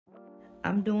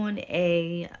I'm doing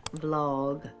a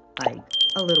vlog, like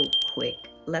a little quick.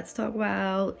 Let's talk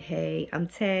about, hey, I'm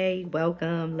Tay,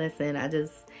 welcome. Listen, I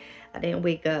didn't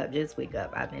wake up, just wake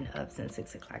up. I've been up since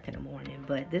 6 o'clock in the morning,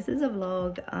 but this is a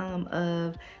vlog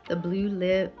of the Blue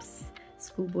Lips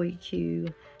ScHoolboy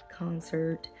Q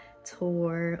concert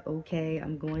tour. Okay,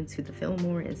 I'm going to the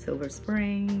Fillmore in Silver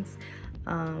Springs.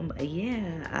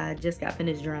 Yeah, I just got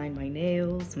finished drying my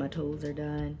nails. My toes are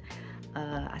done.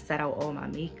 I set out all my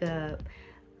makeup.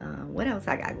 What else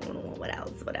I got going on? What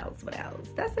else?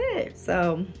 That's it.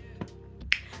 So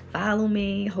follow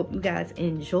me. Hope you guys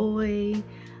enjoy.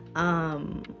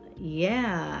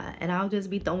 Yeah, and I'll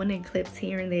just be throwing in clips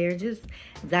here and there, just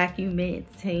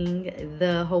documenting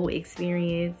the whole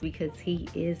experience because he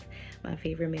is my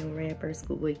favorite male rapper,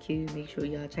 ScHoolboy Q. Make sure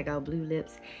y'all check out Blue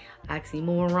Lips,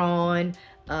 Oxymoron,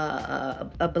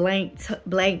 a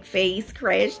blank face,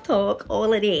 crash talk,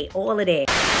 all of that.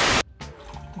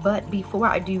 But before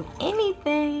I do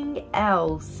anything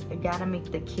else, I gotta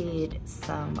make the kid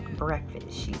some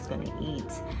breakfast. She's gonna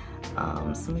eat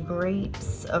some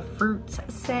grapes, a fruit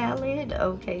salad.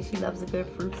 Okay, she loves a good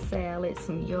fruit salad,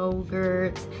 some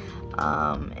yogurt,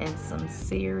 and some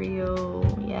cereal.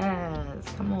 Yes,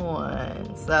 come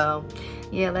on. So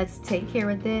yeah, let's take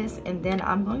care of this, and then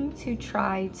I'm going to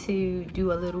try to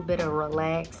do a little bit of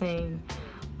relaxing.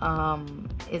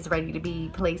 It's ready to be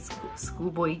play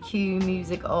ScHoolboy Q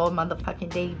music all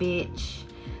motherfucking day, bitch.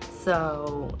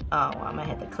 So I'm gonna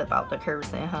have to clip out the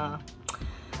cursing, huh?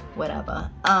 Whatever.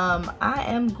 I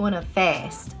am gonna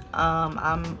fast.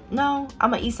 I'm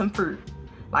gonna eat some fruit.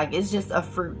 Like, it's just a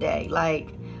fruit day.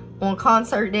 Like, on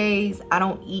concert days, I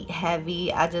don't eat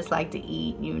heavy. I just like to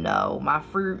eat, you know, my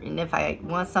fruit, and if I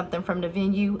want something from the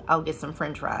venue, I'll get some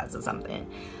french fries or something.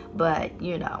 But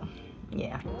you know,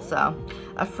 yeah, so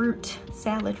a fruit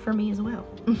salad for me as well.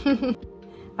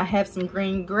 I have some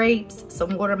green grapes,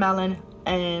 some watermelon,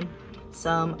 and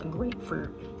some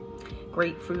grapefruit.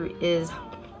 Grapefruit is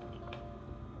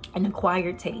an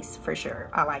acquired taste for sure.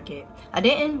 I like it. I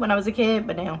didn't when I was a kid,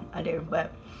 but now I do.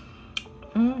 But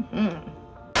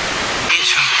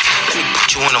Bitch, let me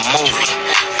put you in a movie.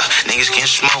 Niggas can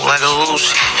smoke like a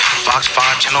Lucy. Fox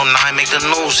 5, Channel 9, make the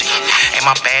newsy. Ain't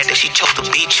my bad that she chose to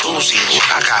be choosy. Look,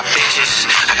 I got bitches,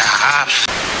 I got ops.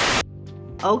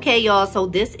 Okay, y'all, so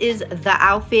this is the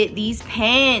outfit. These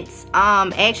pants,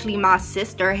 actually my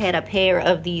sister had a pair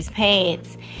of these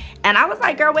pants, and I was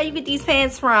like, girl, where you get these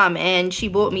pants from? And she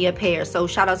bought me a pair, so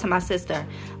shout out to my sister.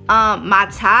 My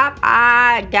top,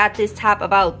 I got this top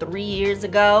about 3 years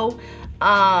ago.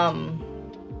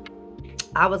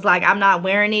 I was like, I'm not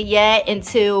wearing it yet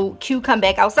until Q come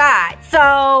back outside.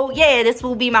 So yeah, this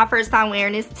will be my first time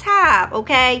wearing this top,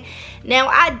 okay? Now,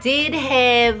 I did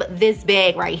have this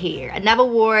bag right here. I never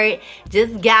wore it,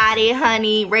 just got it,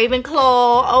 honey.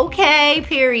 Ravenclaw, okay,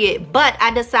 period. But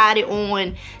I decided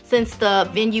on, since the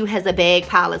venue has a bag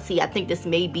policy, I think this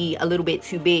may be a little bit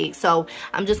too big. So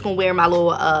I'm just gonna wear my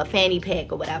little fanny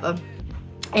pack or whatever.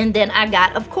 And then I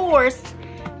got, of course,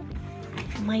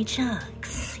 my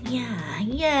chucks. Yeah,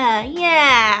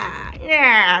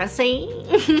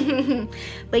 see?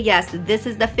 But yes, this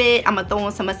is the fit. I'm gonna throw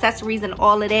on some accessories and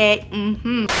all of that.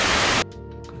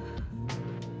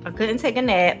 I couldn't take a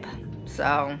nap,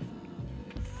 so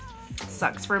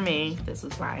sucks for me. This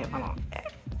is why I have my long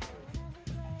back.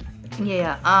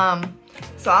 Yeah,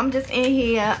 so I'm just in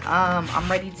here. I'm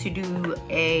ready to do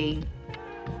a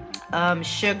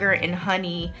sugar and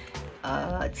honey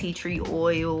tea tree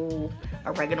oil,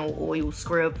 oregano oil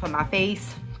scrub for my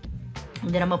face.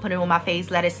 And then I'm gonna put it on my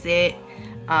face, let it sit.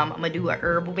 I'm gonna do a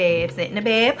herbal bath, sit in the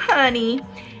bath, honey.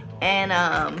 And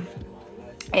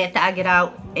after I get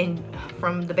out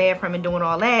from the bathroom and doing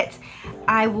all that,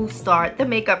 I will start the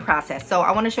makeup process. So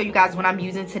I want to show you guys what I'm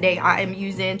using today. I am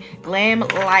using Glam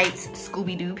Light's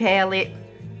Scooby-Doo palette.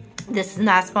 This is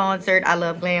not sponsored. I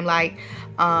love Glam Light.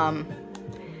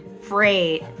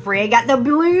 Fred got the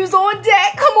blues on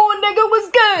deck. Come on, nigga, what's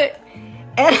good?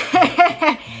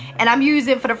 And I'm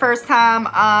using for the first time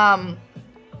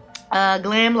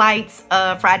Glam Light's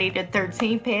Friday the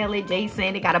 13th palette.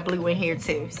 Jason, they got a blue in here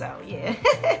too, so yeah.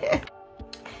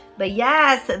 But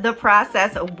yes, the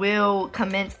process will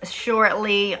commence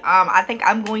shortly. I think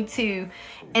I'm going to,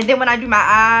 and then when I do my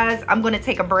eyes, I'm going to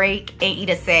take a break and eat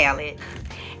a salad.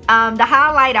 The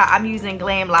highlighter, I'm using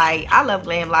Glam Light. I love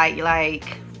Glam Light.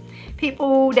 Like,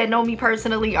 people that know me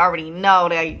personally already know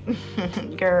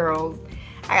that, girls,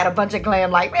 I got a bunch of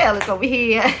Glam Light palettes over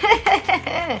here.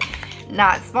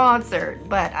 Not sponsored,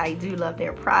 but I do love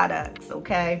their products,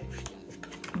 okay?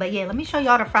 But yeah, let me show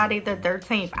y'all the Friday the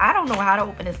 13th. I don't know how to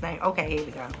open this thing. Okay, here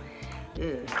we go.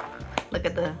 Ugh. Look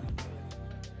at the,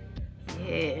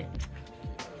 yeah.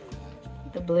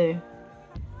 The blue.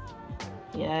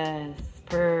 Yes,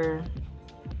 purr.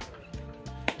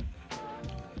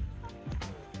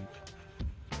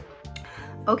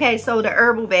 Okay, so the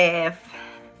herbal bath.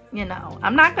 You know,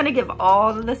 I'm not gonna give all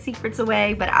of the secrets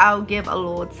away, but I'll give a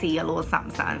little tea, a little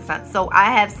something, something, something. So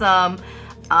I have some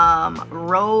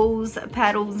rose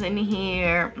petals in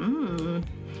here.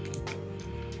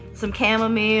 Some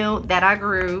chamomile that I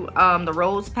grew. The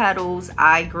rose petals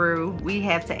I grew. We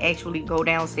have to actually go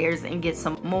downstairs and get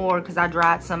some more because I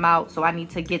dried some out, so I need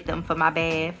to get them for my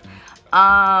bath.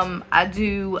 I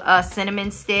do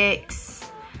cinnamon sticks.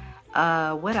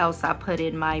 What else I put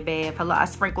in my bath? I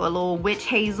sprinkle a little witch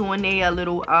hazel in there, a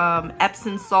little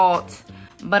Epsom salt.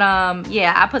 But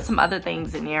yeah, I put some other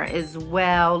things in there as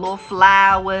well. Little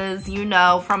flowers, you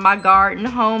know, from my garden,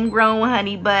 homegrown,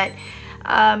 honey. But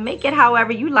make it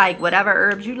however you like, whatever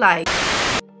herbs you like.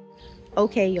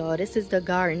 Okay, y'all, this is the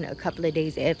garden a couple of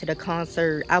days after the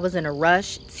concert. I was in a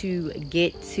rush to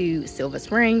get to Silver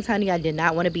Springs, honey. I did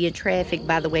not want to be in traffic.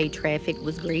 By the way, traffic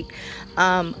was great.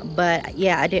 But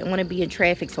yeah, I didn't want to be in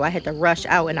traffic, so I had to rush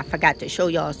out, and I forgot to show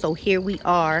y'all. So here we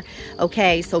are.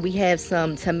 Okay, so we have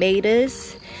some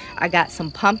tomatoes. I got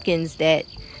some pumpkins that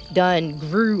done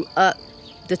grew up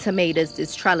the tomatoes,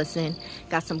 this trellising.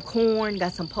 Got some corn,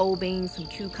 got some pole beans, some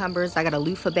cucumbers. I got a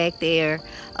loofah back there.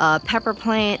 Pepper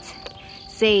plant,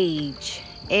 sage,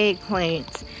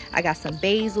 eggplant. I got some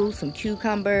basil, some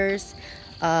cucumbers,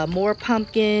 more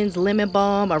pumpkins, lemon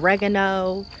balm,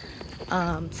 oregano,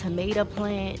 tomato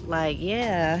plant. Like,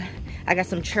 yeah, I got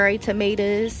some cherry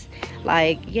tomatoes.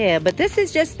 Like, yeah, but this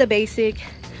is just the basic,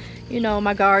 you know,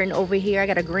 my garden over here. I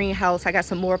got a greenhouse. I got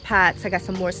some more pots. I got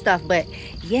some more stuff. But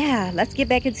yeah, let's get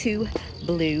back into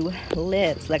blue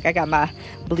lips. Like, I got my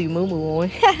blue moo-moo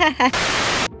on.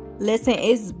 Listen,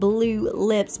 it's blue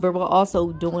lips, but we're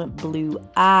also doing blue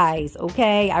eyes,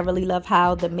 okay? I really love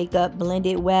how the makeup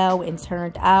blended well and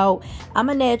turned out. I'm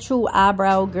a natural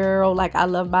eyebrow girl. Like, I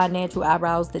love my natural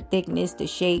eyebrows, the thickness, the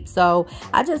shape. So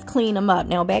I just clean them up.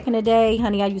 Now, back in the day,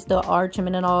 honey, I used to arch them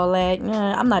and all that.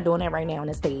 I'm not doing that right now in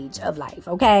this stage of life,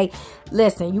 okay?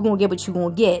 Listen, you're going to get what you're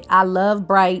going to get. I love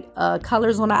bright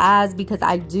colors on the eyes because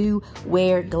I do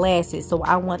wear glasses. So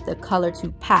I want the color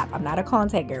to pop. I'm not a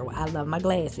contact girl. I love my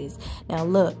glasses. Now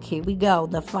look, here we go,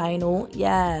 the final,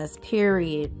 yes,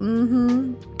 period.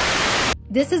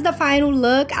 This is the final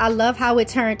look. I love how it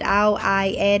turned out.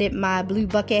 I added my blue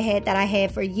bucket hat that I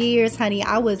had for years, honey.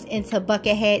 I was into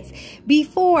bucket hats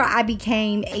before I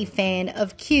became a fan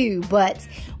of Q, but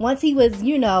once he was,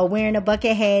 you know, wearing the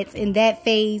bucket hats in that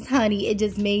phase, honey, it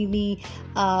just made me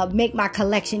make my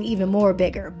collection even more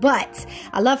bigger. But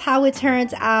I love how it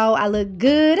turns out. I look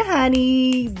good,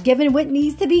 honey. Giving what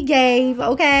needs to be gave,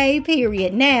 okay,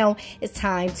 period. Now it's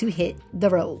time to hit the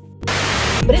road.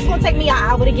 But it's gonna take me an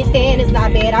hour to get there, and it's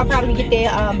not bad. I'll probably get there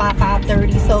by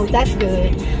 5:30, so that's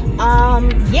good.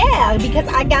 Yeah, because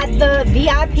I got the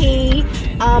VIP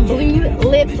Blue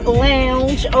Lips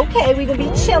Lounge. Okay, we're gonna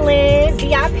be chilling,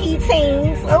 VIP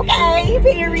teams. Okay,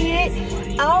 period.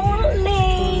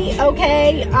 Only.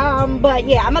 Okay. But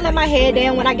yeah, I'm gonna let my hair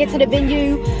down when I get to the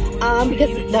venue.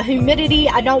 Because the humidity,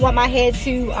 I don't want my hair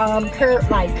to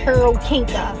curl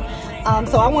kink up.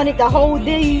 So I wanted to hold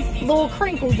these little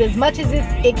crinkles as much as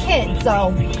it can.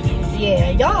 So yeah,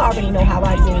 y'all already know how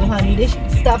I do, honey. This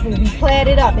stuff will be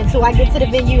plaited up until I get to the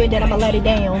venue, and then I'm gonna let it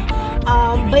down.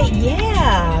 But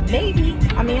yeah, maybe.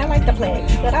 I mean, I like the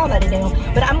plaids, but I'll let it down.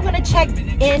 But I'm gonna check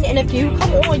in a few.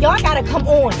 Come on, y'all gotta come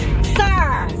on,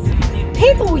 sir.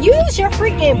 People, use your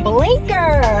freaking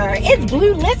blinker. It's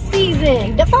blue lip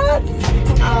season. The fuck?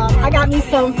 I got me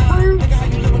some fruits.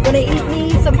 Gonna eat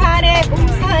me some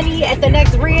pineapples, honey, at the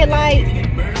next red light.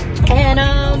 And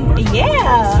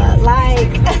yeah,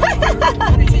 like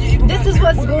this is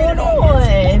what's going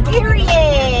on.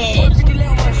 Period.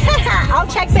 I'll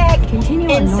check back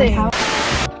in soon.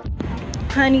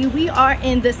 Honey, we are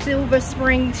in the Silver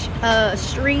Springs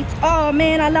streets. Oh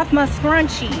man, I left my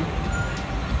scrunchie.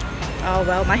 Oh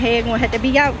well, my hair gonna have to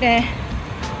be out there.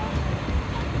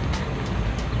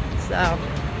 So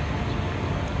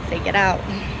take it out.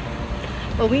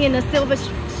 But we in the Silver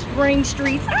Spring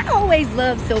streets. I always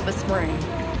love Silver Spring.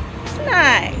 It's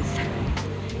nice.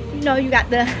 You know, you got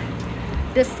the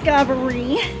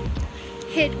Discovery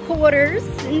headquarters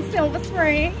in Silver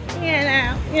Spring.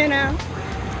 You know.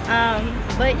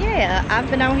 But yeah, I've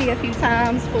been out here a few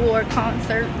times for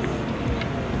concerts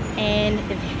and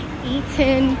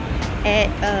eaten at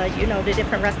you know, the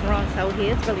different restaurants out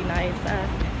here. It's really nice.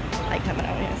 I like coming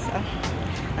out here. So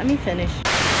let me finish.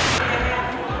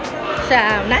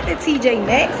 Child, not the TJ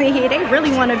Maxx in here. They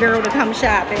really want a girl to come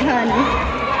shopping, honey.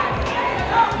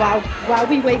 while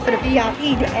we wait for the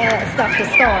VIP stuff to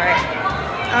start.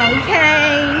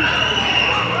 Okay.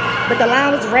 But the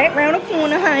line was right around the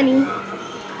corner, honey.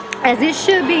 As it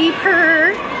should be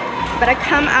per. But I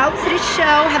come out to the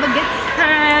show, have a good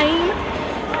time.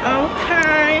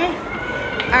 Okay.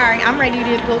 Alright, I'm ready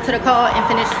to go to the car and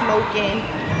finish smoking.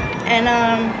 And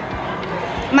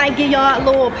might give y'all a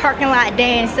little parking lot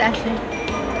dance session.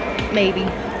 Maybe.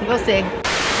 We'll see.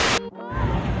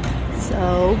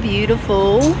 So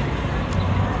beautiful.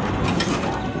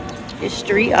 It's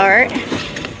street art.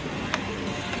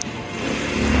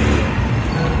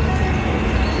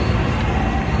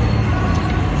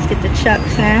 Let's get the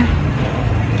chucks now.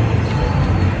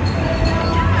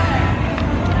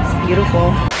 It's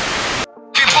beautiful.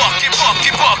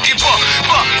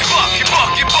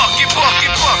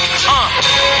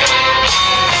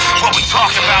 What we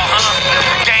talking about, huh?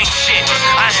 Gang shit.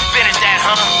 I invented that,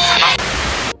 huh?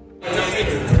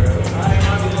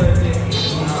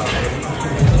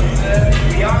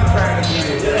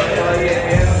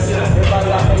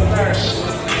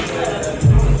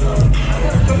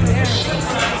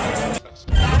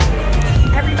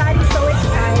 Everybody's so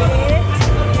excited.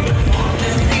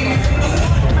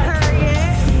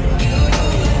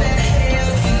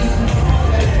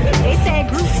 They said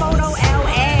group photo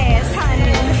LS,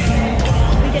 honey.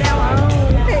 We get our own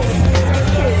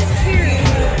pictures.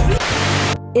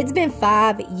 It's been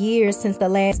 5 years since the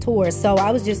last tour, so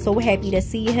I was just so happy to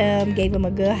see him. Gave him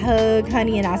a good hug,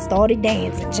 honey, and I started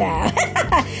dancing, child.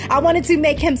 I wanted to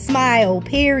make him smile,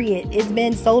 period. It's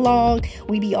been so long.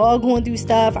 We be all going through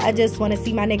stuff. I just want to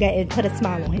see my nigga and put a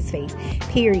smile on his face,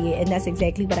 period. And that's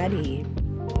exactly what I did.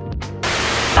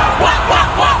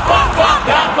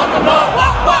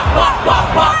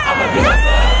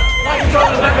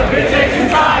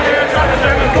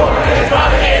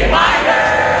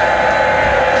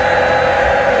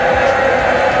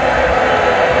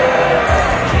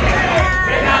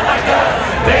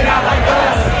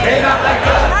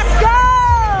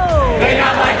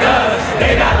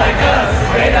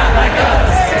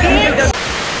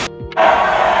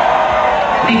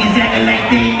 Niggas acting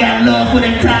like they ain't got love for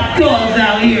them top dogs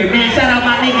out here, man. Shout out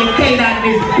my nigga Kate out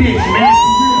this bitch, man.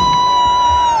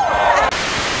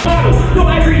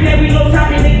 So every day we low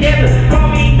topping together.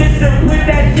 Call me Mr. Put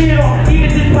that shit on. Even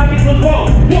since pockets was whoa,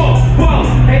 whoa, whoa.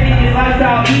 Making his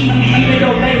lifestyle easy, even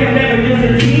though they can never just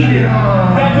achieve it.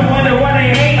 Got to wonder why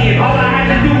they hating. All I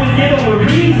had to do was get them a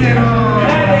reason.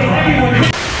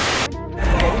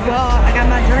 Y'all, I got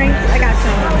my drinks. I got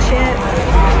some chips.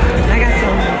 I got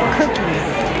some cookies.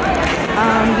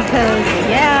 Because,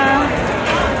 yeah,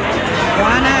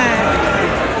 why not?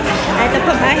 I had to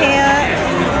put my hair up.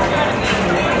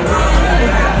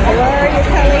 It's glorious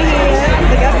color here.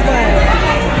 But guess what?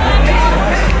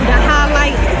 The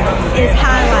highlight is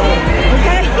highlight.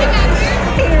 Okay?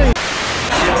 Period.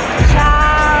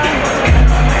 Child,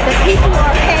 the people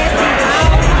are passing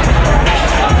out.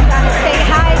 You gotta stay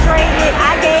hydrated.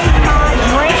 I gave my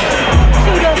drink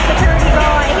to the security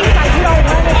guard, and he was like, "You don't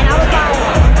want it," and I was like,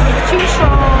 "It's too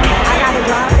strong. I gotta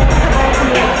drive it to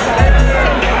Baltimore."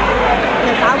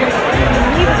 Because I was,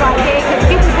 he was like, "Yeah, because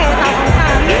people pass out all the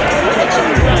time." He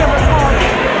literally did a response.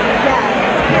 Yeah,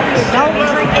 don't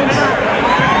drink and drive.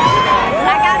 And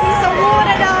I got me some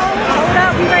water though. Hold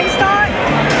up, we ready to start?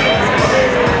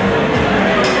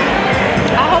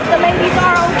 I hope the ladies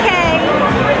are okay.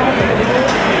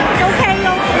 It's okay,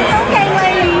 it's okay,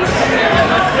 ladies.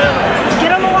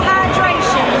 Get a little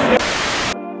hydration.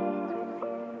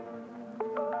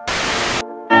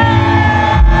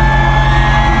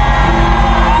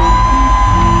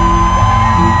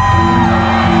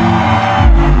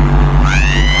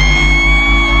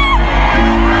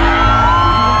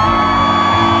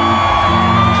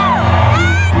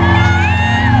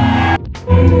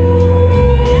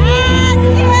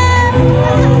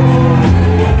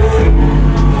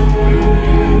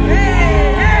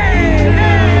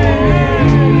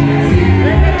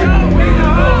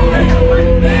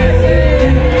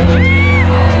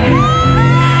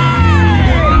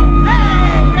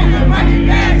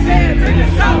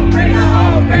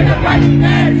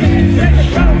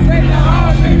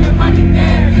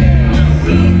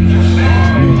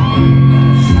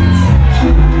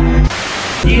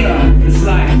 Yeah, it's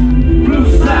like blue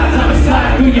skies on the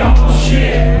side through your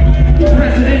shit.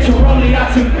 Presidential rolling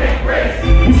out to big race.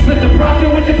 We split the profit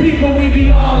with the people, we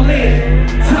be all in.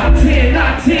 Top 10,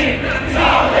 not 10,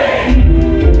 all in.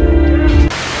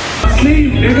 I see you,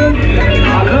 nigga.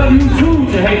 I love you too,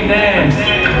 you hating ass.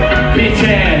 Bitch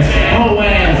ass, hoe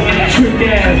ass, trick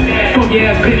ass, fuck funky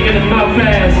ass bitch in the mouth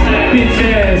ass, bitch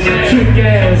ass, trick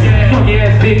ass, funky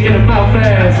ass dick in the mouth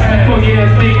ass, funky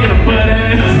ass dick in the butt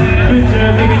ass, bitch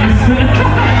ass nigga, you suck.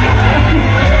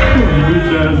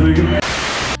 Bitch ass nigga.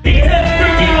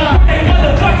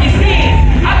 Motherfucking sins.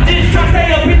 I'm just trying to stay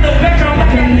up in the background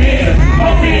like I live.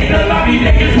 Posted in the lobby,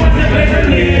 niggas want to better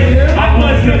live. I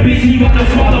was the bitch, he want to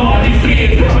swallow all these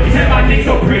kids. But you said my dick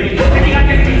so pretty. And you got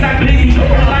that things like blizzy.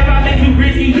 Like I let you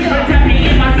risky. I'm tapping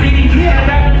in my city. I'm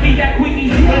not gonna be that quickie.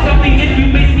 But something if you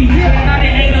miss me. Not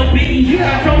it ain't no biggie.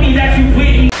 Show me that you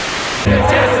witty.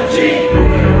 That's a G.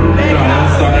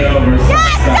 Let's start it over.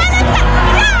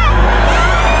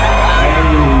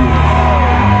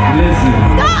 Listen,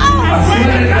 I swear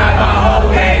to God, my whole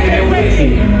gang been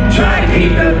wicked. Trying to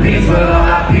keep the peace, but all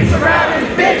I peace around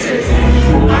these bitches.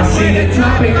 I see the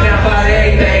topic now, but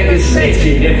everything is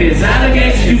snitching. If it's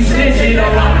allegations, you snitching, oh,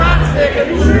 I'm not sticking.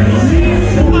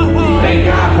 Thank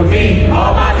God for me,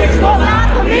 all my niggas gon' lie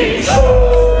for me.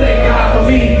 Thank God for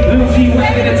me, Lucy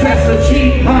wagging the Tesla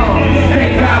cheap.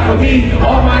 Thank God for me,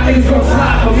 all my niggas gon'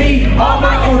 slide for me. All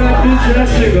my own that bitch and that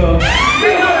sugar.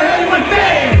 They know the hell you want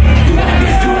fame.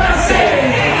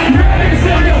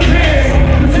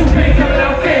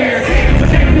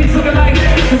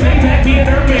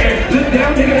 Look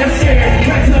down, nigga, that's scared.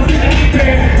 Got something to be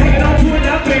fair. Take it on to it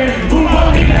out there. Move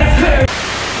on, nigga, that's clear.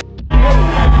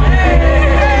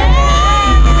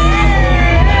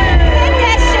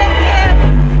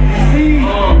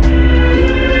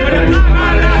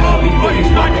 Before you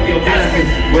start to get desperate,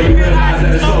 when you realize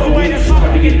that it's over with, it's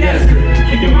hard to get desperate.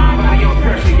 Keep your mind by your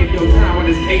pressure, give your time when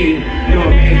it's needed. You know, a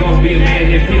man gonna be a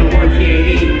man if he don't work, he ain't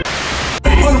eating.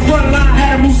 On the front line,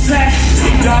 had to move sacks.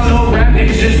 Y'all little rap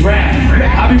niggas just rap.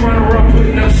 I be running around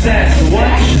putting up stats. What?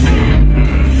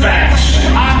 Facts.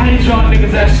 I hate y'all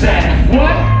niggas that's sad.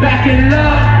 What? Back in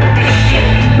love.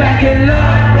 Back in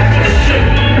love.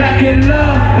 Back in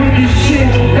love with this shit.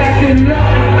 Back in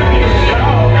love.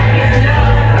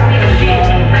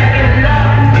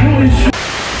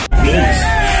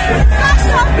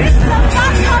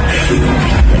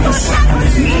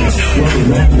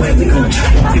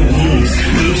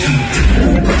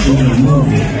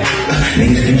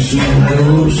 Niggas can smoke like a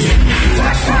loose.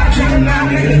 Fox 5 jumping out,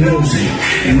 nigga losing.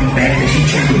 In my bag that she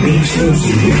trying to be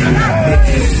choosy. I got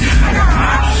bitches, I got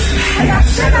hops, I got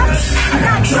setups, I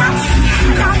got drops,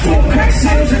 I got 4-pack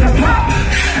sales in the pop.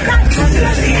 I got twisted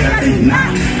in, I did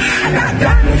not. I got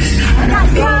diamonds, I got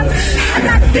guns, I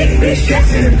got big bitch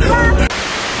that's in the club.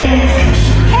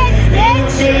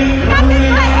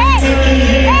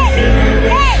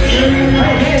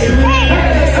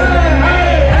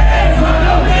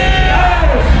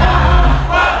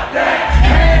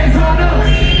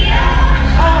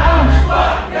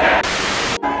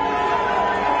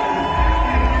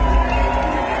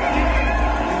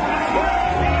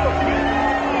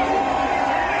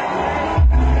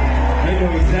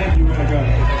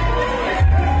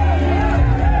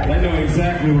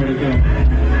 Exactly where to go.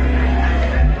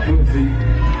 Pussy.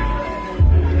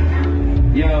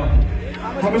 Yo,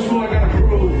 how much more I gotta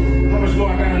prove? How much more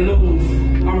I gotta lose?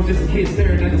 I was just a kid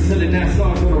staring at the ceiling that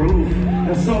stars on the roof.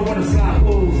 That's so what a slide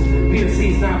moves.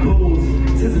 BFC's not booze.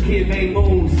 Since a kid made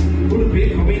moves. Who the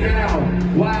big for me now?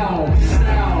 Wow,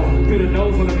 style. Through the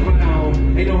nose on the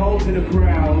clown. Ain't no holes in the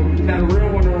crowd. Not a real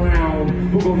one around.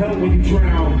 Who gon' help when you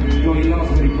drown? Yo, he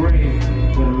lost when he brave.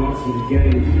 But I lost what he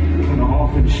gave. Kinda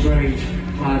off and strange.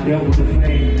 How I dealt with the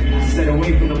fame. I stayed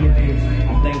away from the flames.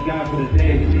 I thank God for the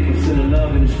day. I'm still in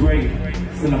love and it's great.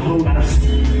 Still a whole lot of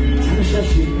tell me shut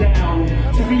shit down.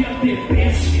 Turn me up there,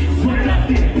 bitch. Run it up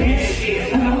there,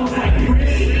 bitch. And I was like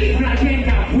Prince. And I can't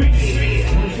got rich.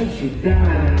 Tell me shut shit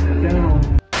down,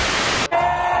 down.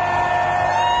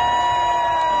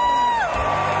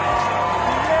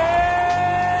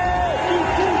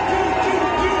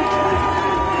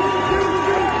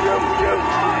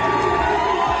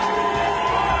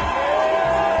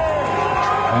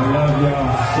 I love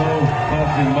y'all so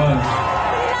fucking much.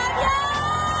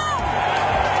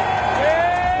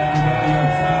 Everybody up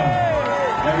top,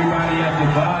 everybody at the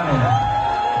bottom,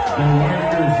 the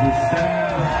workers, the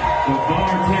staff, the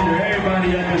bartender, everybody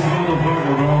at this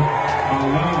motherfucker, bro. I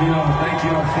love y'all. Thank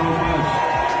y'all so much.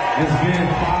 It's been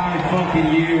 5 fucking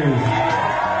years.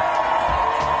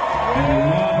 And the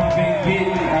love I've been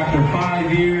getting after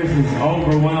 5 years is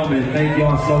overwhelming. Thank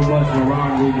y'all so much for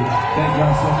riding with me. Thank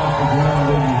y'all so much for growing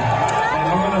with me. And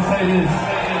I'm gonna say this.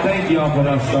 Thank y'all for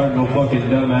not starting no fucking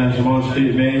dumbass Jamal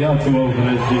shit, man. Y'all too old for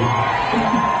that shit.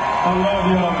 I love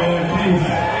y'all, man. Peace.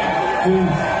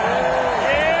 Peace.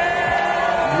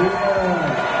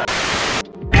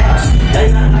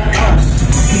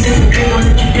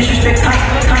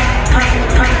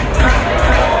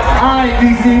 All Alright,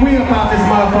 DC, we about this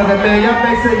motherfucker, man. Y'all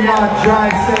make sure y'all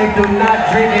drive safe. Do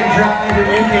not drink and drive, and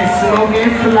you can smoke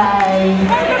and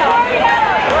fly.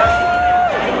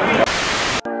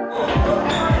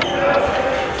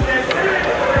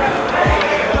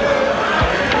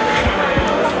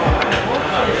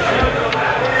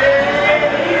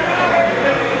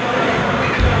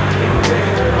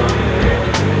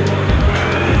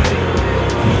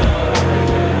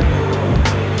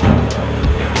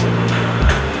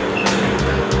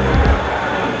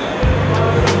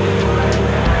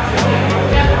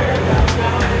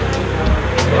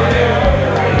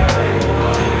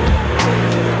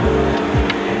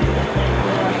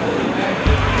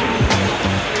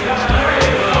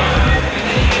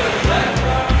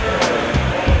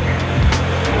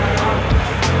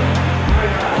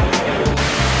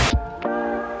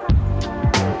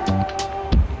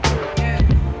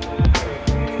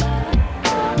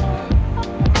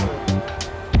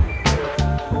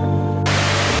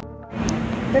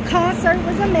 The concert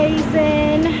was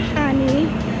amazing, honey.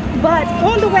 But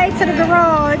on the way to the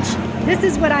garage, this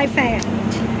is what I found.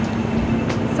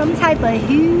 Some type of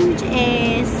huge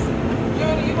ass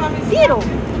Beetle.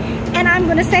 And I'm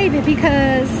gonna save it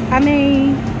because, I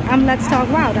mean, I'm Let's Talk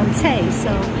Wild, I'm Tay. So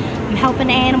I'm helping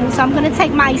the animals. So I'm gonna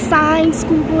take my signed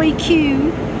ScHoolboy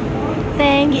Q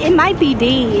thing. It might be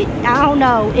dead, I don't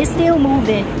know. It's still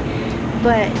moving.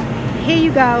 But here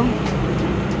you go.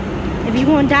 If you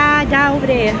want to die over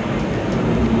there.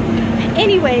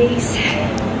 Anyways,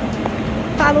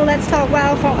 follow Let's Talk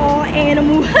Wild for all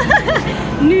animal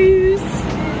news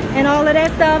and all of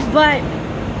that stuff. But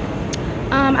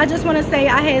I just want to say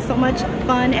I had so much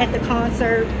fun at the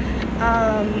concert.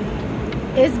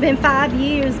 It's been 5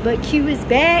 years, but Q is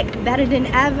back, better than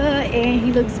ever, and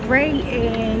he looks great.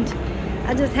 And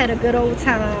I just had a good old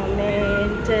time,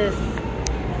 man. Just,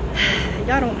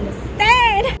 y'all don't understand.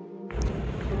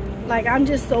 Like, I'm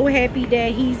just so happy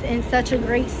that he's in such a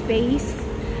great space.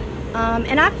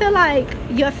 And I feel like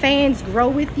your fans grow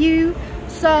with you.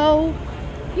 So,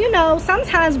 you know,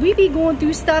 sometimes we be going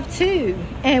through stuff too.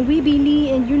 And we be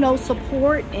needing, you know,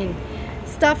 support and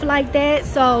stuff like that.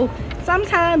 So,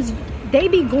 sometimes they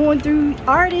be going through,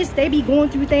 artists, they be going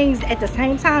through things at the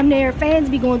same time their fans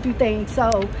be going through things.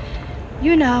 So,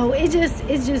 you know, it's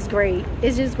just great.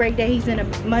 It's just great that he's in a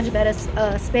much better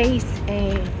space.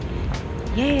 And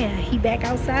yeah, he back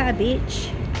outside,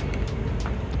 bitch.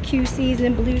 Q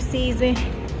season, blue season.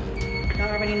 Y'all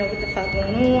already know what the fuck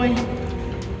going on.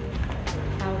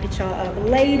 I'll hit y'all up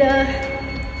later.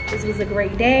 This was a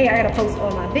great day. I gotta post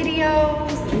all my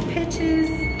videos and pictures.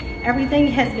 Everything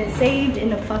has been saved in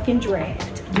the fucking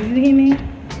draft. Do you hear me?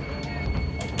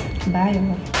 Bye,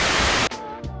 y'all.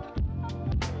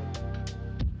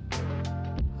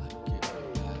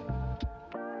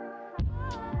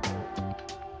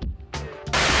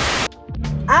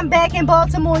 I'm back in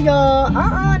Baltimore, y'all.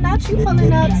 Not you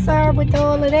pulling up, sir, with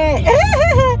all of that.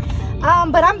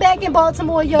 But I'm back in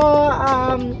Baltimore,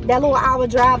 y'all. That little hour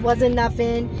drive wasn't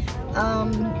nothing.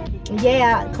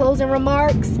 Yeah, closing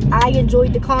remarks. I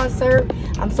enjoyed the concert.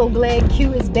 I'm so glad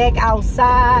Q is back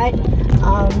outside.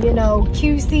 You know,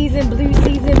 Q season, blue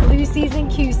season, blue season,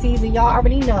 Q season. Y'all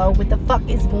already know what the fuck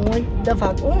is going the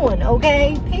fuck on,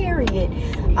 okay? Period.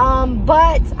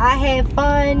 But I had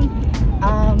fun.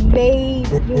 Made,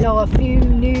 you know, a few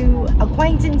new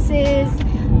acquaintances.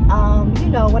 You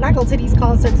know, when I go to these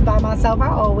concerts by myself, I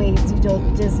always, you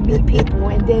know, just meet people,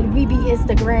 and then we be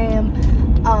Instagram,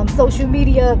 social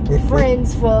media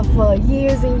friends for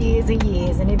years and years and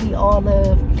years, and it be all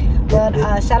love. But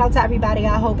shout out to everybody.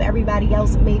 I hope everybody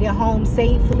else made it home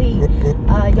safely.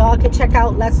 Y'all can check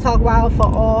out Let's Talk Wild for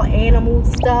all animal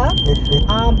stuff.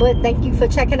 But thank you for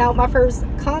checking out my first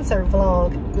concert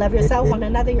vlog. Love yourself, one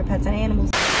another, your pets and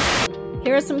animals.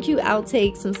 Here are some cute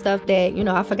outtakes, some stuff that, you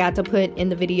know, I forgot to put in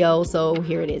the video, so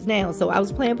here it is now. So I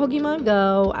was playing Pokemon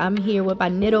Go. I'm here with my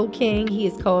Nido King. He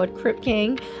is called Crip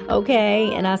King,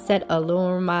 okay? And I set a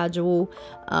lure module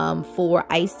for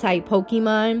Ice-type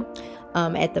Pokemon.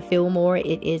 At the Fillmore.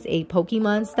 It is a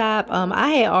Pokemon stop. I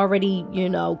had already, you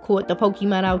know, caught the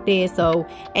Pokemon out there, so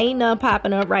ain't none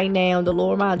popping up right now. The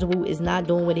lure module is not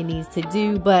doing what it needs to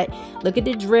do, but look at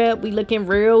the drip. We looking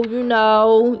real, you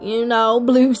know,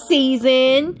 blue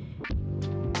season,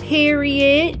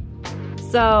 period.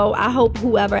 So I hope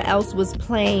whoever else was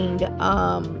playing,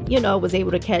 you know, was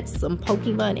able to catch some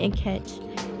Pokemon and catch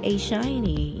a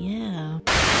shiny. Yeah.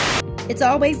 It's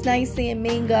always nice seeing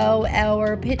Mingo.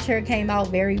 Our picture came out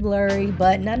very blurry,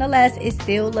 but nonetheless, it's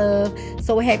still love.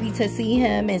 So happy to see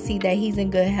him and see that he's in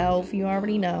good health. You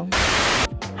already know.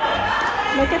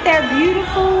 Look at their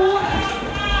beautiful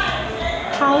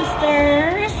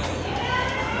posters.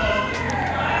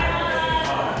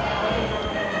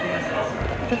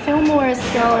 Fillmore is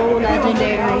so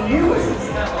legendary.